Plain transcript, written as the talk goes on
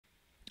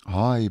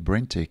Hi,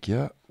 BrenTech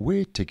here,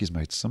 where tech is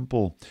made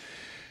simple.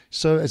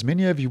 So, as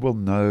many of you will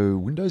know,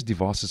 Windows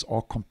devices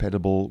are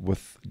compatible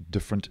with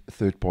different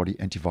third-party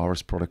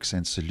antivirus products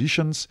and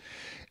solutions.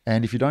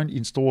 And if you don't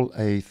install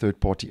a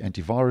third-party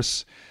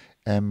antivirus,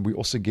 we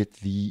also get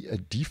the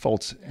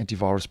default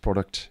antivirus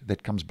product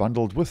that comes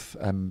bundled with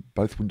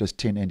both Windows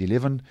 10 and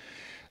 11.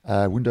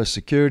 Windows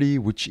Security,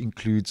 which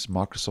includes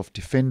Microsoft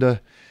Defender,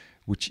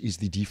 which is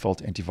the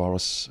default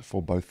antivirus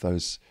for both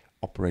those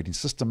operating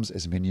systems,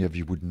 as many of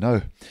you would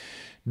know.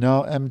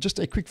 Now, just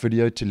a quick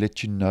video to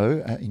let you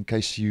know, in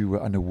case you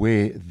were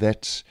unaware,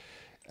 that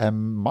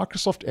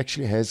Microsoft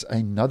actually has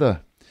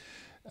another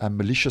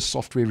malicious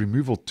software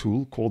removal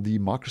tool called the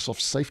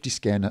Microsoft Safety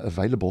Scanner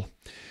available,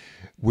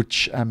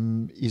 which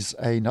is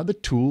another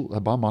tool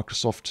by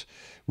Microsoft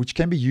which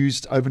can be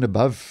used over and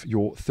above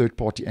your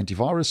third-party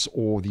antivirus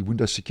or the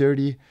Windows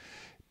Security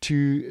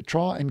to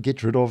try and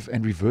get rid of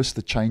and reverse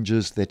the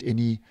changes that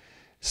any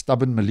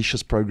stubborn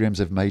malicious programs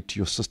have made to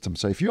your system.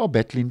 So if you are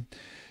battling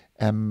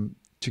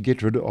to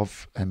get rid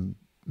of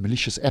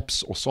malicious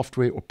apps or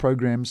software or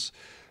programs,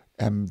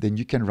 then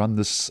you can run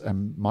this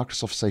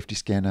Microsoft Safety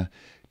Scanner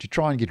to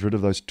try and get rid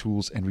of those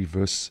tools and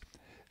reverse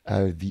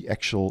the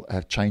actual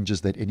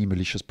changes that any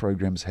malicious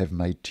programs have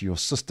made to your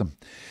system.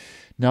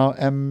 Now,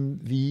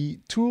 the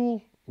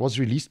tool was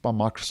released by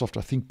Microsoft,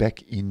 I think,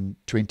 back in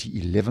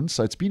 2011.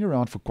 So it's been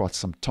around for quite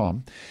some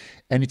time.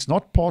 And it's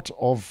not part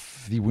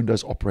of the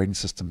Windows operating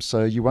system.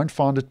 So you won't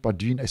find it by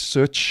doing a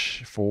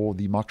search for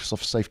the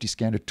Microsoft Safety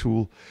Scanner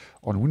tool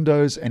on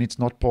Windows. And it's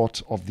not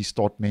part of the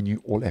Start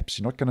menu, All Apps.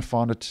 You're not going to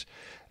find it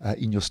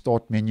in your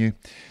Start menu.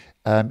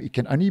 It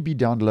can only be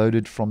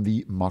downloaded from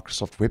the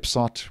Microsoft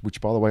website,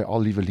 which, by the way,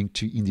 I'll leave a link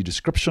to in the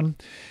description.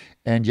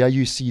 And yeah,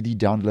 you see the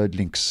download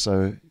links.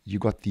 So you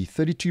got the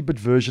 32-bit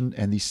version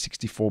and the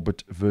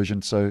 64-bit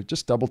version. So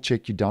just double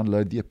check you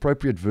download the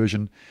appropriate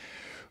version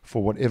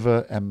for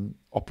whatever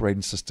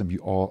operating system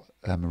you are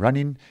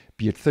running,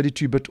 be it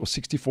 32-bit or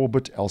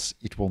 64-bit, else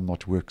it will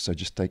not work. So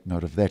just take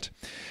note of that.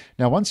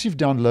 Now, once you've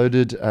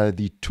downloaded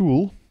the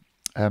tool,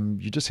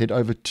 you just head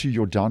over to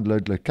your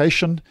download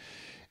location.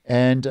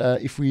 And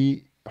if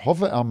we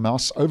hover our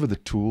mouse over the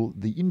tool,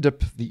 the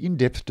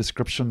in-depth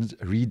description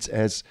reads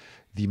as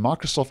the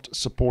Microsoft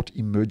Support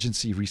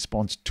Emergency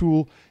Response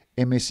Tool,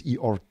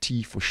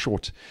 MSERT for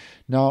short.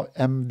 Now,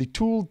 the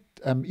tool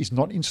is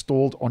not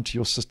installed onto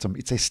your system.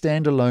 It's a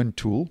standalone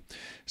tool.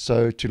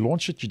 So to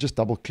launch it, you just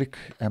double-click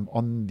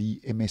on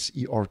the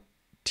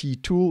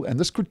MSERT tool, and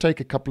this could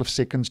take a couple of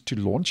seconds to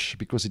launch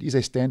because it is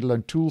a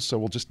standalone tool, so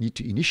we'll just need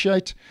to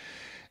initiate.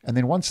 And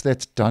then once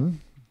that's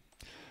done,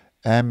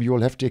 you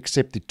will have to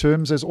accept the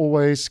terms as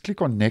always.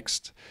 Click on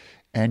Next,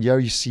 and here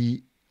you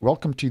see,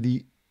 welcome to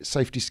the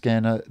Safety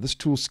Scanner. This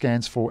tool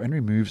scans for and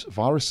removes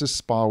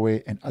viruses,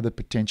 spyware, and other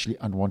potentially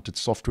unwanted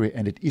software,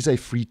 and it is a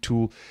free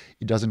tool.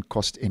 It doesn't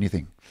cost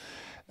anything.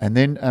 And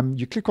then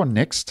you click on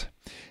Next,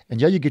 and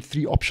here you get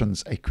three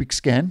options: a quick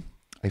scan,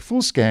 a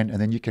full scan, and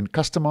then you can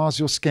customize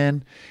your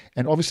scan.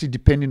 And obviously,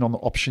 depending on the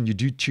option you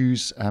do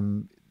choose,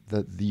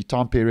 the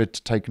time period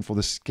taken for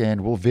the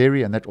scan will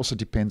vary, and that also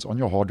depends on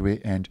your hardware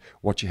and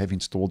what you have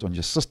installed on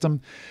your system.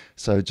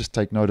 So just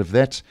take note of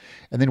that.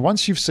 And then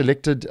once you've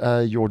selected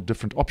your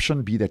different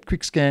option, be that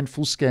quick scan,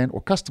 full scan,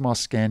 or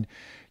customized scan,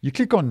 you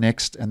click on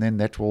Next, and then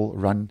that will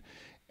run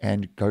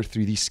and go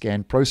through the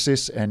scan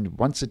process. And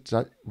once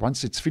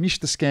it's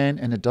finished the scan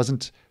and it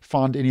doesn't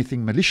find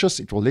anything malicious,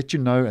 it will let you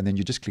know, and then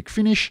you just click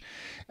Finish.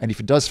 And if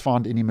it does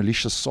find any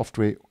malicious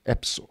software,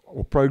 apps,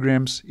 or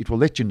programs, it will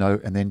let you know,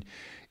 and then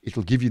it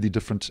will give you the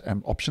different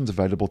options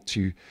available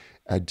to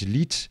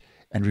delete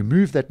and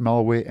remove that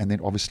malware, and then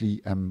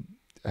obviously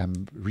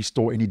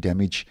restore any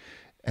damage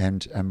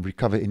and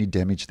recover any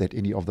damage that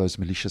any of those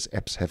malicious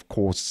apps have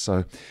caused.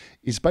 So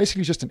it's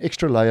basically just an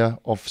extra layer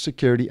of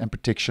security and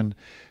protection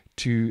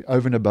to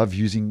over and above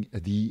using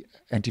the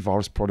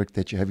antivirus product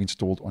that you have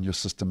installed on your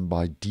system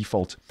by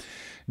default.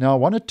 Now,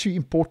 one or two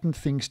important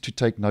things to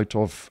take note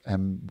of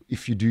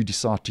if you do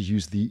decide to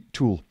use the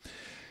tool.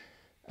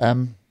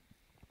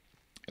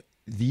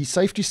 The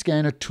Safety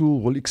Scanner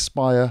tool will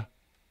expire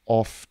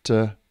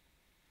after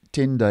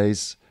 10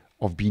 days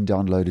of being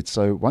downloaded.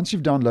 So once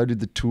you've downloaded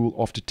the tool,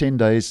 after 10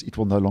 days, it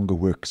will no longer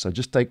work. So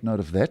just take note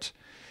of that.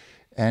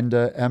 And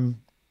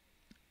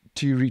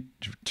to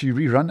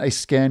rerun a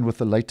scan with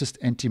the latest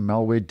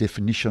anti-malware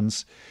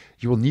definitions,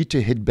 you will need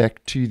to head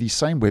back to the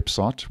same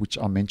website, which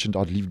I mentioned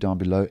I'd leave down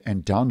below,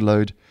 and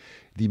download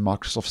the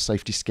Microsoft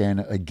Safety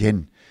Scanner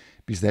again,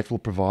 because that will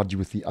provide you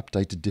with the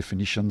updated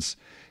definitions,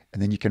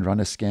 and then you can run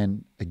a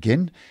scan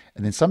again.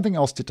 And then something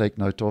else to take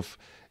note of,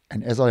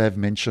 and as I have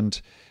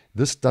mentioned,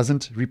 this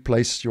doesn't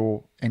replace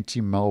your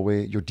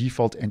anti-malware, your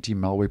default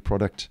anti-malware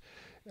product,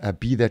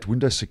 be that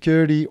Windows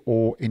Security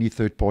or any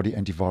third-party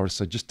antivirus.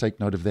 So just take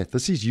note of that.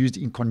 This is used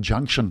in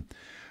conjunction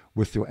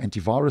with your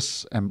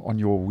antivirus on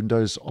your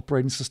Windows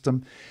operating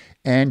system,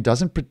 and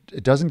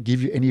it doesn't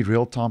give you any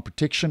real-time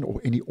protection or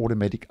any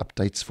automatic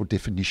updates for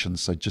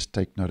definitions. So just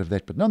take note of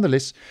that. But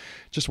nonetheless,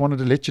 just wanted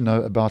to let you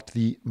know about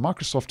the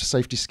Microsoft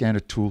Safety Scanner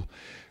tool,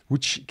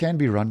 which can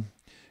be run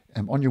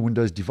on your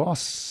Windows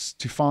device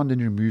to find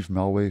and remove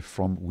malware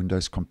from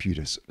Windows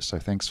computers. So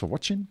thanks for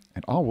watching,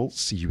 and I will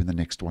see you in the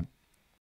next one.